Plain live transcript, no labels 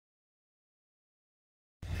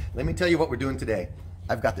Let me tell you what we're doing today.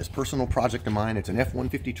 I've got this personal project of mine. It's an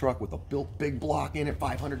F-150 truck with a built big block in it,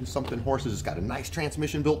 500 and something horses. It's got a nice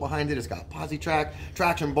transmission built behind it. It's got posi track,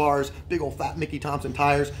 traction bars, big old fat Mickey Thompson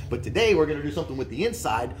tires. But today we're gonna do something with the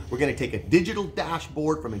inside. We're gonna take a digital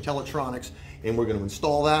dashboard from Intellitronix and we're gonna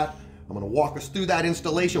install that. I'm gonna walk us through that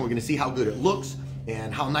installation. We're gonna see how good it looks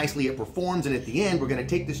and how nicely it performs. And at the end, we're gonna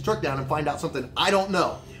take this truck down and find out something I don't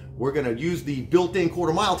know. We're gonna use the built-in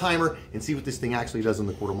quarter-mile timer and see what this thing actually does in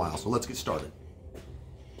the quarter mile. So let's get started.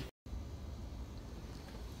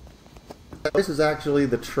 This is actually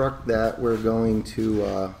the truck that we're going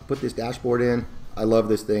to put this dashboard in. I love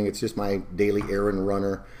this thing. It's just my daily errand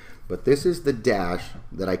runner. But this is the dash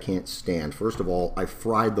that I can't stand. First of all, I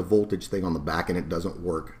fried the voltage thing on the back and it doesn't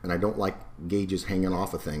work. And I don't like gauges hanging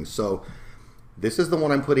off of things. So this is the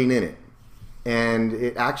one I'm putting in it. And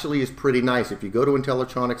it actually is pretty nice. If you go to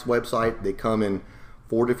Intellitronix website, they come in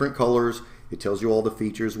 4 different colors. It tells you all the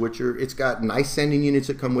features, it's got nice sending units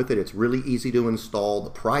that come with it. It's really easy to install. The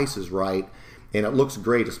price is right, and it looks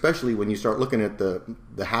great, especially when you start looking at the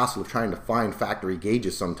hassle of trying to find factory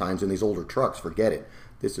gauges sometimes in these older trucks. Forget it.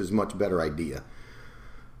 This is a much better idea.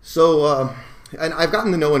 So, and I've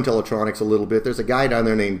gotten to know Intellitronix a little bit. There's a guy down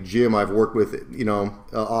there named Jim I've worked with,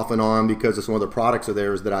 off and on because of some other products of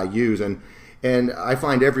theirs that I use, and I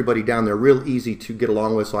find everybody down there real easy to get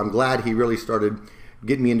along with. So I'm glad he really started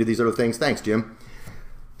getting me into these other things. Thanks, Jim.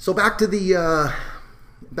 So back to this.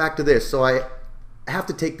 So I have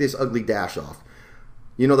to take this ugly dash off.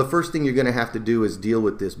 The first thing you're going to have to do is deal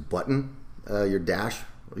with this button, your dash,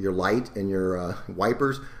 your light, and your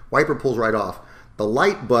wipers. Wiper pulls right off. The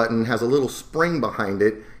light button has a little spring behind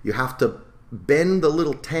it. You have to bend the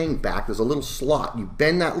little tang back. There's a little slot. You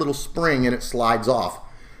bend that little spring and it slides off.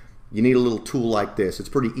 You need a little tool like this. It's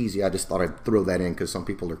pretty easy. I just thought I'd throw that in because some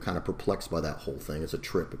people are kind of perplexed by that whole thing. It's a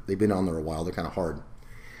trip. They've been on there a while. They're kind of hard.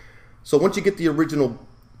 So once you get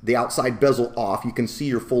the outside bezel off, you can see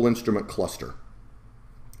your full instrument cluster.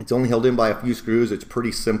 It's only held in by a few screws. It's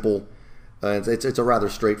pretty simple. It's a rather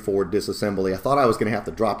straightforward disassembly. I thought I was going to have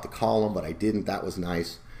to drop the column, but I didn't. That was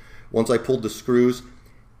nice. Once I pulled the screws,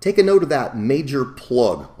 take a note of that major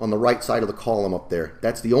plug on the right side of the column up there.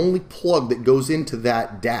 That's the only plug that goes into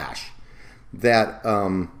that dash that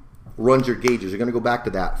runs your gauges. You're going to go back to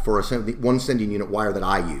that for one sending unit wire that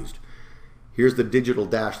I used. Here's the digital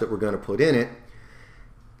dash that we're going to put in it.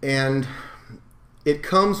 And it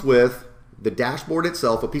comes with the dashboard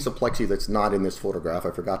itself, a piece of plexi that's not in this photograph. I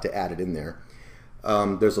forgot to add it in there.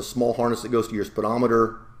 There's a small harness that goes to your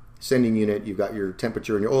speedometer sending unit. You've got your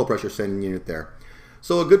temperature and your oil pressure sending unit there.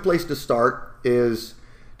 So a good place to start is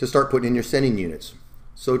to start putting in your sending units.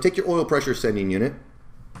 So take your oil pressure sending unit,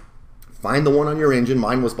 find the one on your engine.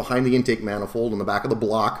 Mine was behind the intake manifold on the back of the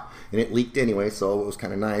block, and it leaked anyway, so it was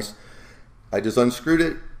kind of nice. I just unscrewed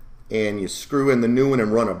it, and you screw in the new one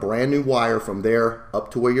and run a brand new wire from there up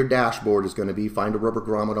to where your dashboard is going to be. Find a rubber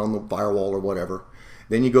grommet on the firewall or whatever.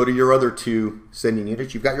 Then you go to your other 2 sending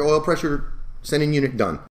units. You've got your oil pressure sending unit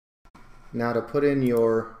done. Now to put in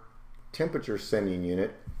your temperature sending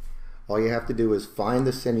unit, all you have to do is find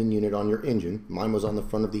the sending unit on your engine. Mine was on the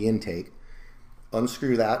front of the intake.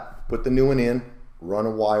 Unscrew that, put the new one in, run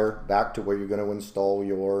a wire back to where you're going to install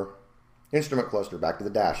your instrument cluster, back to the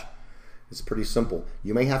dash. It's pretty simple.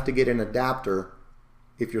 You may have to get an adapter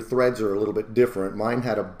if your threads are a little bit different. Mine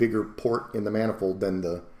had a bigger port in the manifold than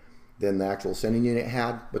the actual sending unit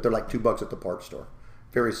had, but they're like $2 at the parts store.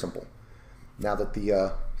 Very simple. Now that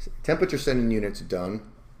the temperature sending unit's done,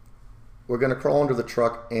 we're going to crawl under the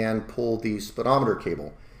truck and pull the speedometer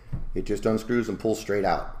cable. It just unscrews and pulls straight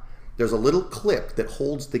out. There's a little clip that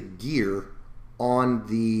holds the gear on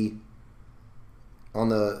the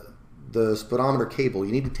speedometer cable.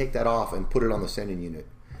 You need to take that off and put it on the sending unit.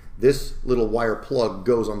 This little wire plug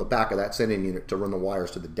goes on the back of that sending unit to run the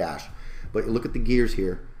wires to the dash. But look at the gears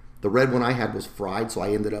here. The red one I had was fried, so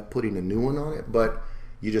I ended up putting a new one on it. But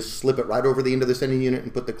you just slip it right over the end of the sending unit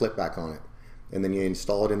and put the clip back on it. And then you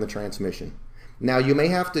install it in the transmission. Now you may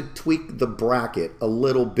have to tweak the bracket a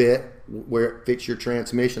little bit where it fits your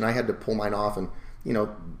transmission. I had to pull mine off and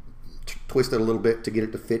twist it a little bit to get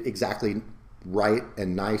it to fit exactly right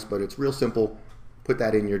and nice, but it's real simple. Put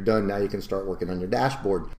that in, you're done. Now you can start working on your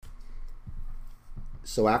dashboard.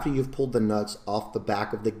 So after you've pulled the nuts off the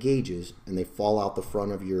back of the gauges and they fall out the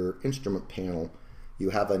front of your instrument panel,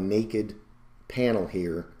 you have a naked panel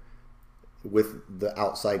here with the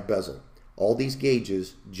outside bezel. All these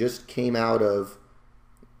gauges just came out of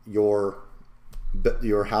your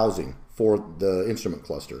housing for the instrument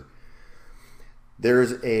cluster.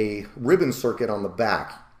 There's a ribbon circuit on the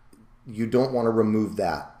back. You don't want to remove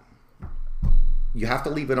that. you have to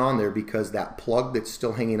leave it on there because that plug that's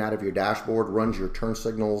still hanging out of your dashboard runs your turn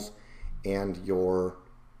signals and your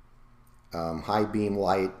high beam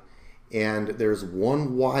light. And there's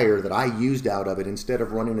one wire that I used out of it. Instead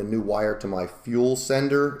of running a new wire to my fuel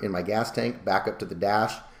sender in my gas tank back up to the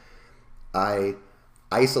dash, I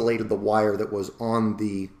isolated the wire that was on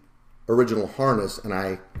the original harness and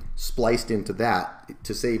I spliced into that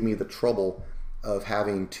to save me the trouble of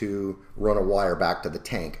having to run a wire back to the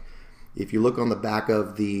tank. If you look on the back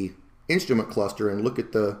of the instrument cluster and look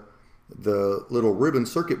at the little ribbon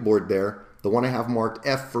circuit board there, the one I have marked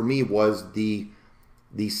F for me was the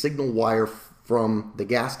signal wire from the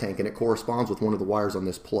gas tank, and it corresponds with one of the wires on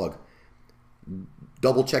this plug.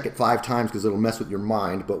 Double check it 5 times because it'll mess with your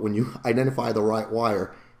mind, but when you identify the right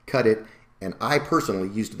wire, cut it. And I personally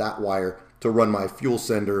used that wire to run my fuel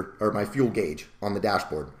sender or my fuel gauge on the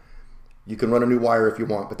dashboard. You can run a new wire if you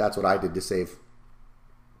want, but that's what I did to save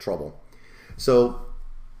trouble. So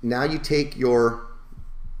now you take your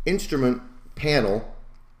instrument panel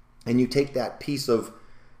and you take that piece of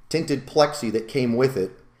tinted plexi that came with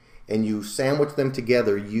it and you sandwich them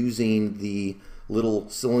together using the little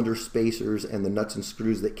cylinder spacers and the nuts and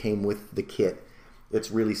screws that came with the kit. It's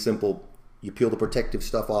really simple. You peel the protective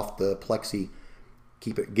stuff off the plexi,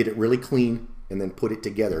 get it really clean, and then put it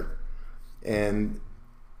together. And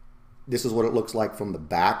this is what it looks like from the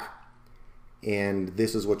back, and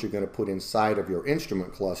this is what you're going to put inside of your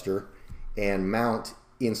instrument cluster and mount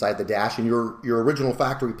inside the dash. And your original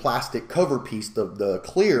factory plastic cover piece, the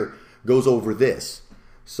clear, goes over this.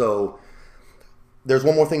 So there's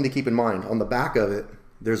one more thing to keep in mind. On the back of it,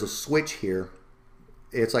 there's a switch here.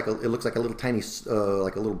 It looks like a little tiny,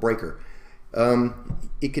 like a little breaker.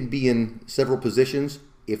 It can be in several positions.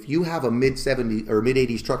 If you have a mid-70s or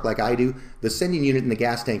mid-80s truck like I do, the sending unit in the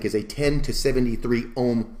gas tank is a 10 to 73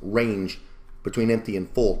 ohm range between empty and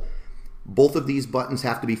full. Both of these buttons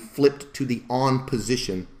have to be flipped to the on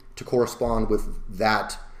position to correspond with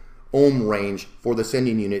that ohm range for the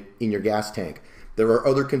sending unit in your gas tank. There are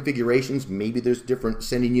other configurations. Maybe there's different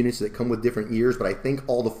sending units that come with different years, but I think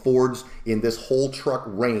all the Fords in this whole truck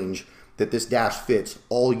range that this dash fits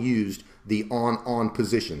all used the on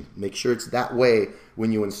position. Make sure it's that way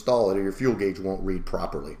when you install it or your fuel gauge won't read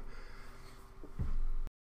properly.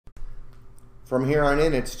 From here on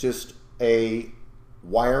in, it's just a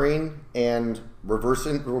wiring and reverse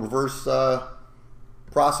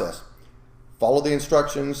process. Follow the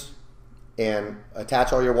instructions and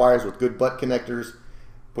attach all your wires with good butt connectors.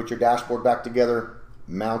 Put your dashboard back together,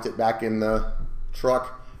 mount it back in the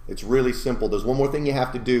truck. It's really simple. There's one more thing you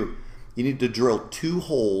have to do. You need to drill 2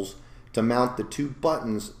 holes to mount the 2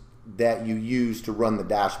 buttons that you use to run the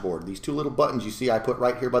dashboard. These 2 little buttons you see I put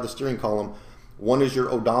right here by the steering column. One is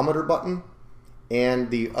your odometer button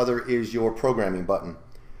and the other is your programming button.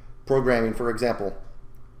 Programming, for example,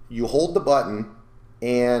 you hold the button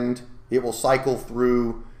and it will cycle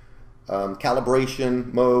through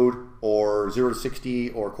calibration mode or 0 to 60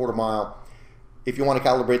 or quarter mile. If you want to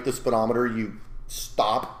calibrate the speedometer, you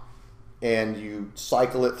stop and you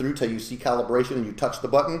cycle it through till you see calibration and you touch the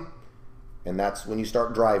button, and that's when you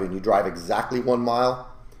start driving. You drive exactly 1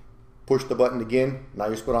 mile, push the button again, now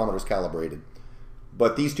your speedometer is calibrated.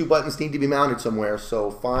 But these 2 buttons need to be mounted somewhere,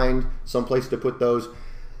 so find some place to put those.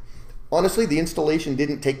 Honestly, the installation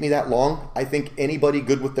didn't take me that long. I think anybody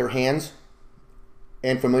good with their hands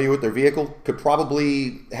and familiar with their vehicle could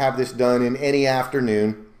probably have this done in any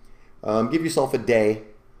afternoon. Give yourself a day,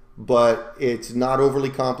 but it's not overly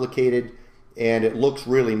complicated and it looks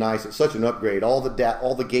really nice. It's such an upgrade. All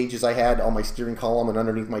the gauges I had on my steering column and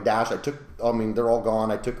underneath my dash, they're all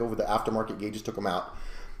gone. I took over the aftermarket gauges, took them out.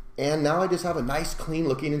 And now I just have a nice, clean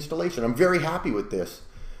looking installation. I'm very happy with this.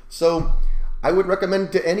 So I would recommend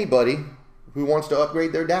it to anybody who wants to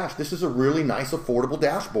upgrade their dash. This is a really nice, affordable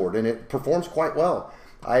dashboard and it performs quite well.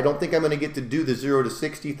 I don't think I'm going to get to do the 0 to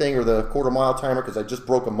 60 thing or the quarter mile timer because I just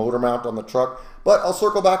broke a motor mount on the truck, but I'll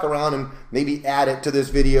circle back around and maybe add it to this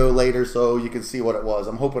video later so you can see what it was.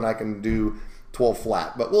 I'm hoping I can do 12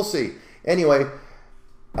 flat, but we'll see. Anyway,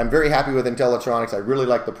 I'm very happy with Intellitronix. I really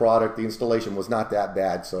like the product. The installation was not that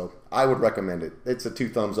bad, so I would recommend it. It's a 2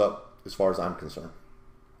 thumbs up as far as I'm concerned.